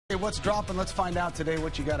Hey, what's dropping? Let's find out today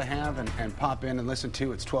what you got to have and pop in and listen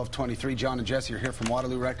to. It's 12:23. John and Jesse are here from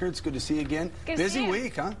Waterloo Records. Good to see you again. Good Busy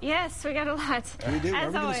week, huh? Yes, we got a lot. We do. Where are As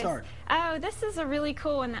we going always. to start? Oh, this is a really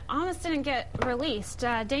cool one that almost didn't get released.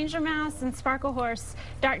 Danger Mouse and Sparkle Horse,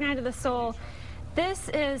 Dark Night of the Soul. This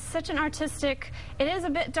is such an artistic, it is a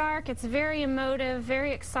bit dark, it's very emotive,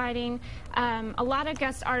 very exciting. A lot of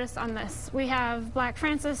guest artists on this. We have Black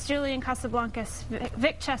Francis, Julian Casablancas,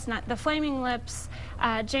 Vic Chestnut, The Flaming Lips,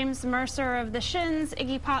 James Mercer of The Shins,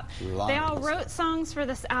 Iggy Pop. They all wrote songs for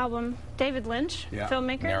this album. David Lynch,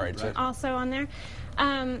 filmmaker, also on there.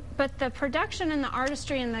 But the production and the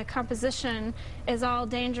artistry and the composition is all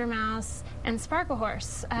Danger Mouse and Sparkle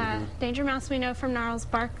Horse. Danger Mouse we know from Gnarls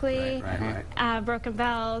Barkley, Broken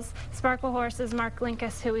Bells. Sparkle Horse is Mark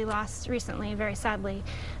Linkous, who we lost recently, very sadly.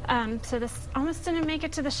 So this almost didn't make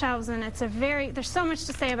it to the shelves, and it's a there's so much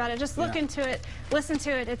to say about it. Just look into it, listen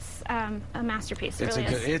to it. It's a masterpiece. It really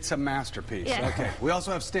is. It's a masterpiece. Yeah. Okay. We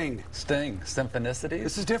also have Sting. Sting, Symphonicities.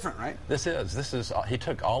 This is different, right? This is. He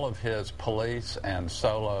took all of his Police and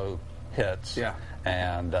solo hits,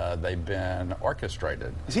 and they've been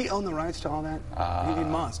orchestrated. Does he own the rights to all that? He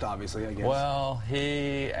must, obviously, I guess. Well,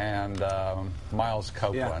 he and Miles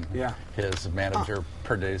Copeland, his manager,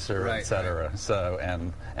 producer, etc. So,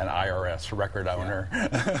 and an IRS record owner.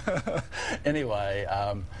 Anyway,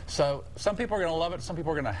 so some people are going to love it, some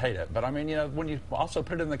people are going to hate it. But I mean, you know, when you also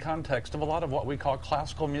put it in the context of a lot of what we call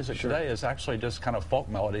classical music today is actually just kind of folk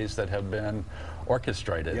melodies that have been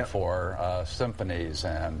orchestrated for symphonies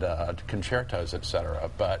and concertos, etc.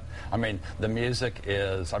 But I mean, the music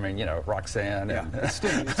is, I mean, you know, Roxanne and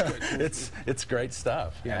it's great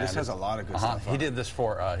stuff. Yeah, this has a lot of good stuff. He did this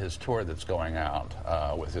for his tour that's going out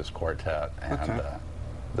with his quartet and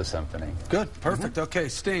the symphony. Good, perfect. Okay,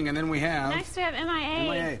 Sting, and then we have next we have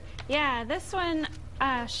MIA. Yeah, this one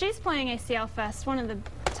she's playing ACL Fest, one of the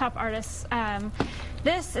top artists.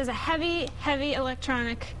 This is a heavy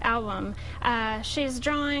electronic album. She's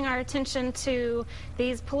drawing our attention to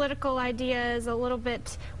these political ideas, a little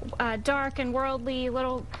bit dark and worldly, a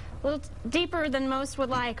little deeper than most would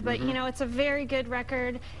like, but you know, it's a very good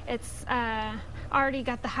record. It's already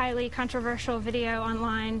got the highly controversial video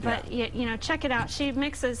online, but you know, check it out. She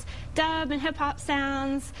mixes dub and hip-hop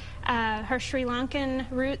sounds. Her Sri Lankan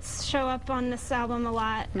roots show up on this album a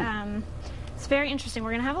lot. It's very interesting.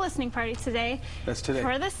 We're going to have a listening party today. That's today.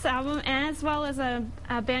 For this album, as well as a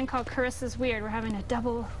band called Carissa's Weird. We're having a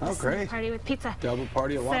double listening party with pizza. Double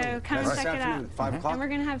party at Waterloo. So come check it out. 5 o'clock. And we're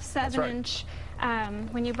going to have 7-inch.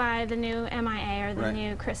 When you buy the new MIA or the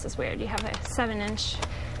new Carissa's Weird, you have a 7-inch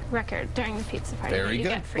record during the pizza party. Very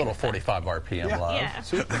good. Little 45 RPM love. Yeah.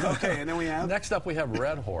 Super. Okay, and then we have? Next up we have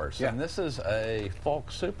Red Horse, and this is a folk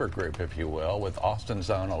supergroup, if you will, with Austin's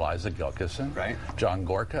own Eliza Gilkyson, John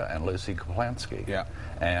Gorka, and Lucy Kaplansky.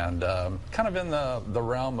 And kind of in the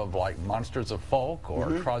realm of like Monsters of Folk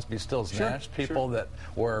or Crosby, Stills, Nash, people that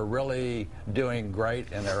were really doing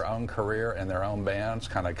great in their own career and their own bands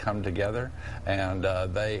kind of come together, and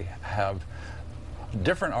they have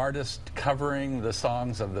different artists covering the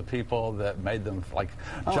songs of the people that made them, like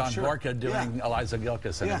John Gorka doing Eliza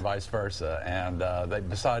Gilkyson and vice versa, and they,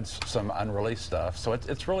 besides some unreleased stuff, so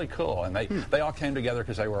it's really cool, and they all came together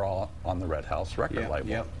because they were all on the Red House record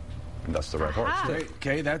label. And that's the Red Horse.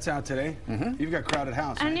 Okay, that's out today. You've got Crowded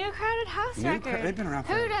House. A new Crowded House record. They've been around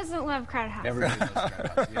for Who doesn't love Crowded House? Everybody loves Crowded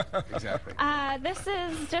House. Yeah, exactly. This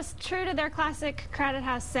is just true to their classic Crowded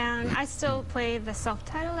House sound. I still play the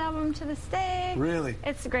self-titled album to this day. Really?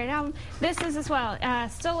 It's a great album. This is as well.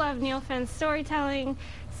 Still love Neil Finn's storytelling.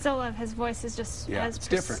 Still love his voice is just as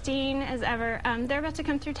pristine as ever. They're about to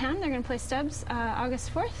come through town. They're going to play Stubbs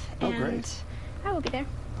August 4th. Oh, great. I will be there.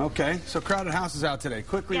 Okay, so Crowded House is out today.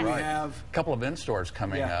 Quickly, we have a couple of in-stores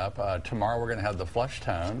coming up. Tomorrow we're going to have the Flush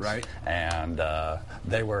Tones, and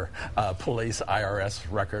they were Police IRS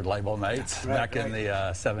record label mates back in the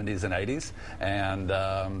 70s and 80s,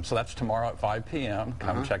 and so that's tomorrow at 5 p.m.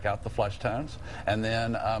 Come check out the Flush Tones, and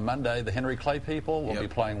then Monday the Henry Clay People will be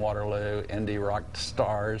playing Waterloo Indie Rock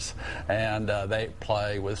Stars, and they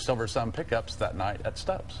play with Silver Sun Pickups that night at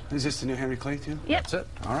Stubbs. Is this the new Henry Clay too? Yep. That's it.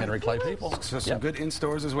 All right. Henry Clay People. So some good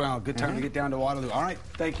in-stores as well. Good time to get down to Waterloo. All right.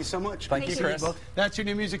 Thank you so much. Thank you, Chris. That's your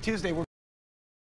New Music Tuesday.